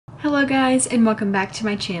Hello guys, and welcome back to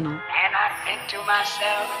my channel. And I think to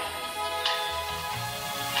myself,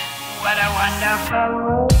 what a wonderful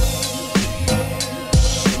world.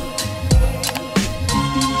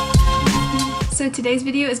 So today's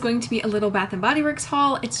video is going to be a little Bath & Body Works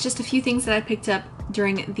haul. It's just a few things that I picked up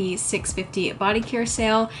during the $6.50 body care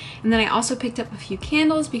sale. And then I also picked up a few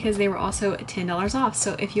candles because they were also $10 off.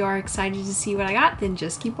 So if you are excited to see what I got, then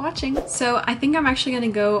just keep watching. So I think I'm actually gonna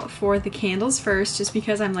go for the candles first, just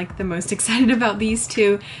because I'm like the most excited about these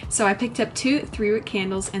two. So I picked up two 3-wick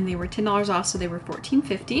candles and they were $10 off, so they were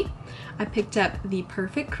 $14.50. I picked up the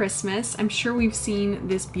Perfect Christmas. I'm sure we've seen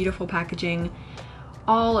this beautiful packaging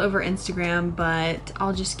all over Instagram, but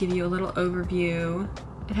I'll just give you a little overview.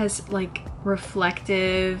 It has like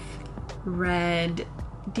reflective red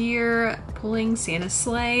deer pulling Santa's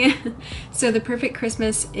sleigh. So the Perfect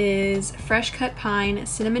Christmas is fresh cut pine,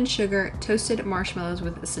 cinnamon sugar, toasted marshmallows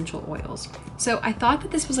with essential oils. So I thought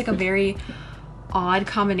that this was like a very odd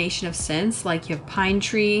combination of scents, like you have pine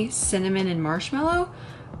tree, cinnamon, and marshmallow,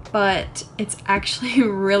 but it's actually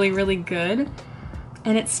really good.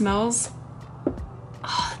 And it smells,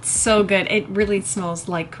 oh, it's so good. It really smells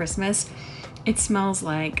like Christmas. It smells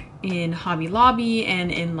like in Hobby Lobby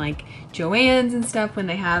and in like Joann's and stuff when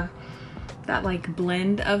they have that like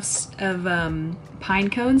blend of pine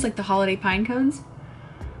cones, like the holiday pine cones.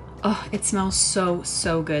 Oh, it smells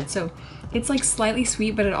so good. So it's like slightly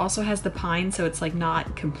sweet, but it also has the pine, so it's like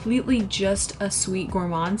not completely just a sweet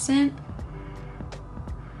gourmand scent.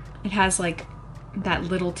 It has like that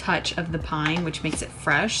little touch of the pine, which makes it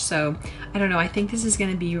fresh. So I don't know, I think this is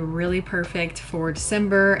going to be really perfect for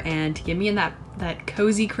December and to get me in that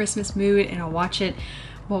cozy Christmas mood, and I'll watch it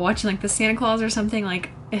while watching like the Santa Claus or something. Like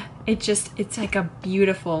it's like a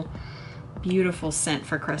beautiful scent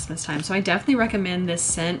for Christmas time. So I definitely recommend this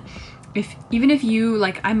scent. Even if you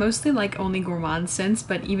like, I mostly like only gourmand scents,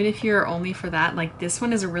 but even if you're only for that, like this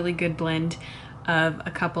one is a really good blend of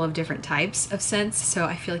a couple of different types of scents, so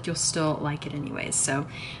I feel like you'll still like it anyways. So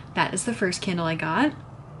that is the first candle I got.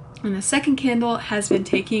 And the second candle has been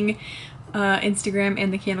taking Instagram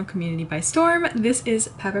and the candle community by storm. This is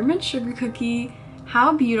Peppermint Sugar Cookie.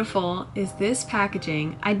 How beautiful is this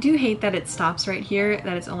packaging? I do hate that it stops right here,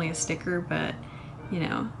 that it's only a sticker, but you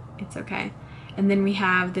know, it's okay. And then we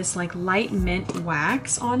have this like light mint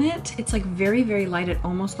wax on it. It's like very light. It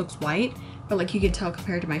almost looks white, but like you can tell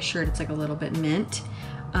compared to my shirt, it's like a little bit mint.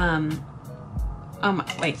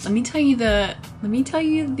 Wait, let me tell you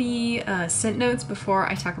the scent notes before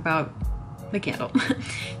I talk about the candle.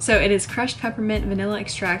 So it is crushed peppermint, vanilla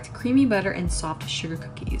extract, creamy butter, and soft sugar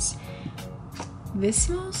cookies. This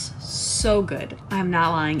smells so good. I'm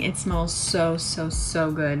not lying. It smells so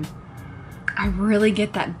good. I really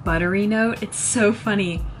get that buttery note. It's so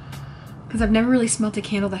funny because I've never really smelled a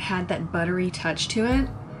candle that had that buttery touch to it.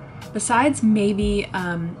 Besides maybe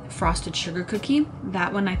frosted sugar cookie.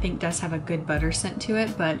 That one I think does have a good butter scent to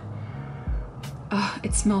it, but oh,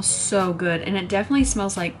 it smells so good. And it definitely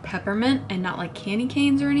smells like peppermint and not like candy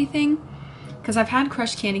canes or anything, because I've had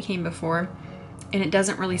crushed candy cane before and it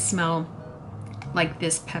doesn't really smell like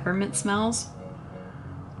this peppermint smells.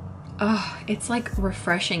 Oh, it's like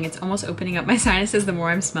refreshing. It's almost opening up my sinuses the more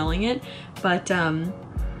I'm smelling it, but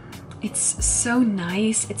it's so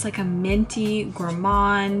nice. It's like a minty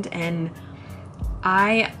gourmand, and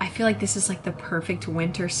I feel like this is like the perfect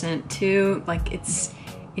winter scent too. Like it's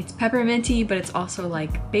pepperminty, but it's also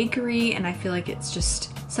like bakery, and I feel like it's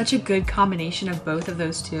just such a good combination of both of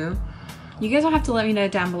those two. You guys will have to let me know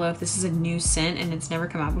down below if this is a new scent and it's never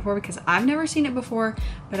come out before, because I've never seen it before,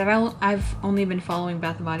 but I've only been following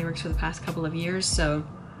Bath & Body Works for the past couple of years, so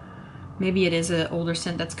maybe it is an older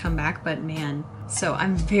scent that's come back, but man. So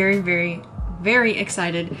I'm very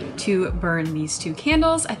excited to burn these two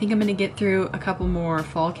candles. I think I'm gonna get through a couple more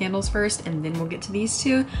fall candles first and then we'll get to these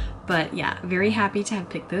two. But yeah, very happy to have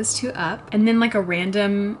picked those two up. And then like a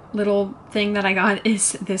random little thing that I got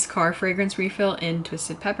is this car fragrance refill in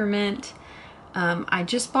Twisted Peppermint. I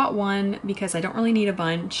just bought one because I don't really need a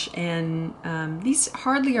bunch, and these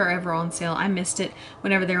hardly are ever on sale. I missed it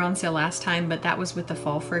whenever they were on sale last time, but that was with the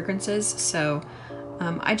fall fragrances. So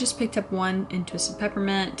I just picked up one in Twisted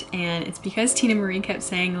Peppermint, and it's because Tina Marie kept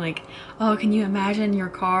saying like, oh, can you imagine your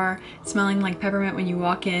car smelling like peppermint when you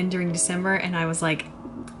walk in during December? And I was like,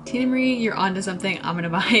 Tina Marie, you're onto something. I'm gonna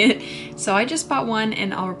buy it. So I just bought one,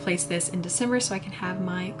 and I'll replace this in December so I can have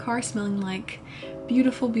my car smelling like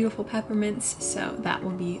beautiful peppermints. So that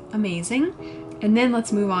will be amazing. And then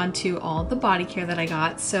let's move on to all the body care that I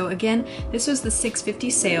got. So again, this was the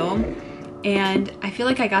 $6.50 sale. and I feel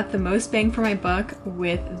like I got the most bang for my buck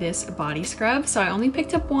with this body scrub. So I only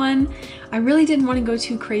picked up one. I really didn't want to go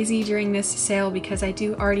too crazy during this sale because I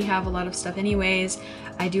do already have a lot of stuff anyways.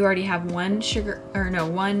 I do already have one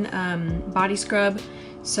body scrub,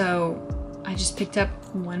 so I just picked up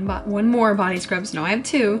one more body scrub. So now I have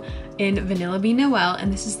two in Vanilla Bean Noel,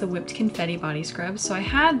 and this is the Whipped Confetti body scrub. So I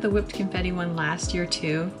had the Whipped Confetti one last year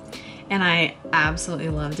too, and I absolutely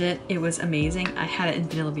loved it. It was amazing. I had it in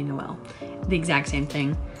Vanilla Bean Noel, the exact same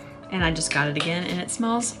thing, and I just got it again, and it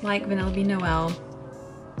smells like Vanilla Bean Noel.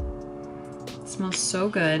 It smells so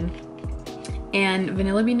good. And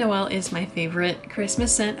Vanilla Bean Noel is my favorite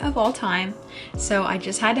Christmas scent of all time, so I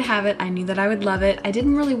just had to have it. I knew that I would love it. I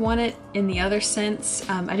didn't really want it in the other scents.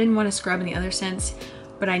 I didn't want a scrub in the other scents,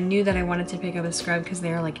 but I knew that I wanted to pick up a scrub because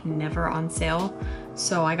they're like never on sale.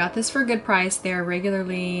 So I got this for a good price. They're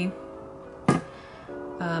regularly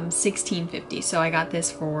 $16.50, so I got this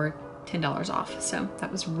for $10 off, so that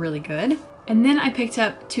was really good. And then I picked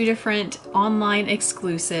up two different online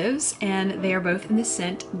exclusives, and they are both in the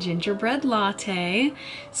scent Gingerbread Latte.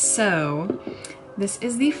 So this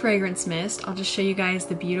is the fragrance mist. I'll just show you guys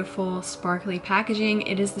the beautiful sparkly packaging.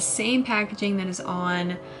 It is the same packaging that is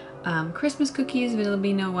on Christmas cookies, Vanilla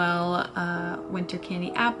Bean Noel, Winter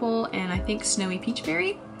Candy Apple, and I think Snowy Peach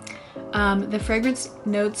Berry. The fragrance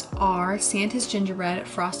notes are Santa's gingerbread,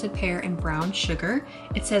 frosted pear, and brown sugar.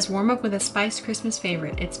 It says warm up with a spiced Christmas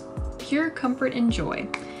favorite. It's pure comfort and joy.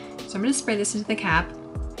 So I'm gonna spray this into the cap.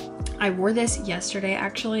 I wore this yesterday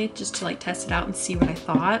actually, just to like test it out and see what I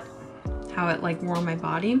thought, how it like wore on my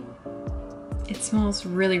body. It smells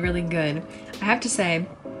really, really good. I have to say,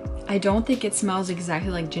 I don't think it smells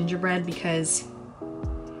exactly like gingerbread because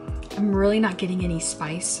I'm really not getting any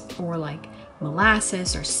spice or like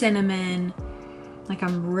molasses or cinnamon. Like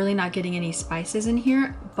I'm really not getting any spices in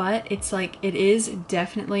here, but it's like, it is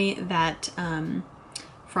definitely that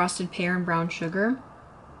frosted pear and brown sugar,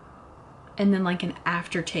 and then like an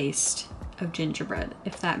aftertaste of gingerbread,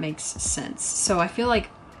 if that makes sense. So I feel like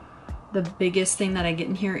the biggest thing that I get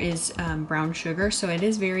in here is brown sugar, so it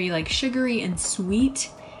is very like sugary and sweet,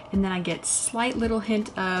 and then I get slight little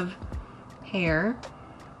hint of pear,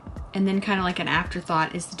 and then kind of like an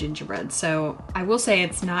afterthought is the gingerbread. So I will say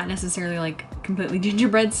it's not necessarily like completely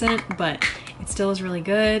gingerbread scent, but it still is really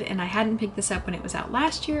good, and I hadn't picked this up when it was out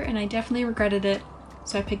last year, and I definitely regretted it.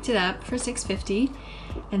 So I picked it up for $6.50,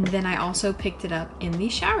 and then I also picked it up in the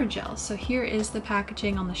shower gel. So here is the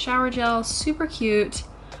packaging on the shower gel, super cute.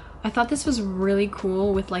 I thought this was really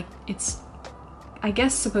cool with like, it's I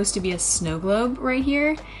guess supposed to be a snow globe right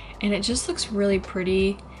here, and it just looks really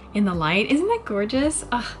pretty in the light. Isn't that gorgeous?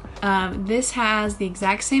 This has the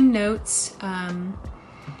exact same notes, and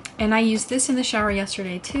I used this in the shower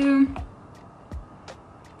yesterday too.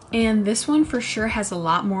 And this one for sure has a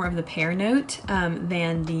lot more of the pear note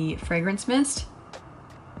than the fragrance mist.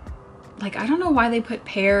 Like, I don't know why they put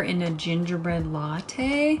pear in a gingerbread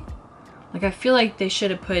latte. Like, I feel like they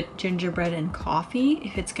should have put gingerbread and coffee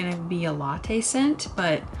if it's gonna be a latte scent,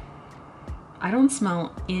 but I don't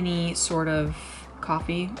smell any sort of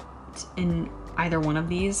coffee in either one of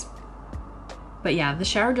these. But yeah, the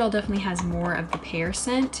shower gel definitely has more of the pear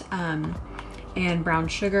scent and brown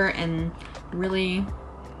sugar, and really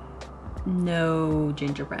no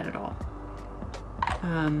gingerbread at all.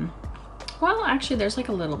 Well, actually there's like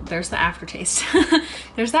a little, there's the aftertaste.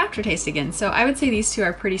 There's the aftertaste again. So I would say these two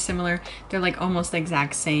are pretty similar. They're like almost the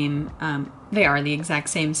exact same. They are the exact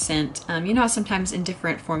same scent. You know how sometimes in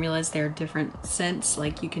different formulas there are different scents,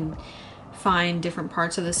 like you can find different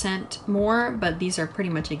parts of the scent more, but these are pretty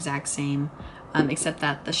much exact same, except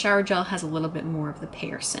that the shower gel has a little bit more of the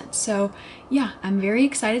pear scent. So yeah, I'm very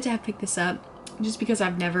excited to have picked this up, just because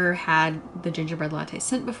I've never had the gingerbread latte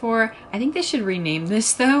scent before. I think they should rename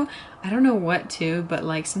this though. I don't know what to, but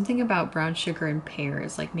like something about brown sugar and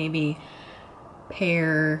pears, like maybe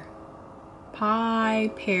pear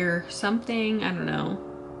pie, pear something, I don't know.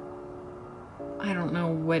 I don't know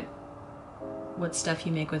what stuff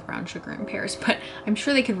you make with brown sugar and pears, but I'm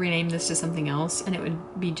sure they could rename this to something else and it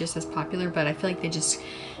would be just as popular, but I feel like they just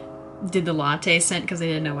did the latte scent because they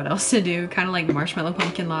didn't know what else to do, kind of like marshmallow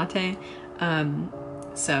pumpkin latte.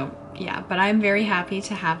 So yeah, but I'm very happy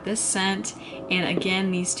to have this scent. And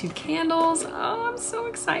again, these two candles, oh, I'm so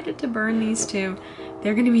excited to burn these two.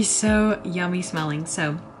 They're gonna be so yummy smelling.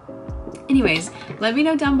 So anyways, let me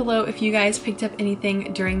know down below if you guys picked up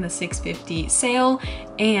anything during the $6.50 sale,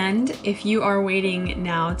 and if you are waiting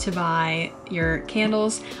now to buy your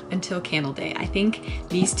candles until Candle Day. I think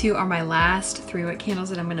these two are my last 3-wick candles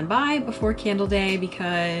that I'm gonna buy before Candle Day,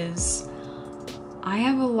 because I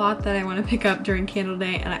have a lot that I want to pick up during Candle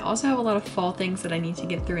Day, and I also have a lot of fall things that I need to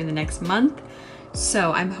get through in the next month.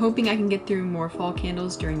 So I'm hoping I can get through more fall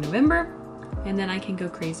candles during November, and then I can go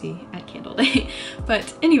crazy at Candle Day.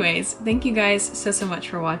 But anyways, thank you guys so much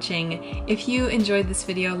for watching. If you enjoyed this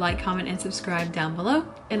video, like, comment, and subscribe down below,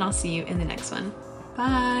 and I'll see you in the next one.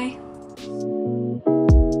 Bye!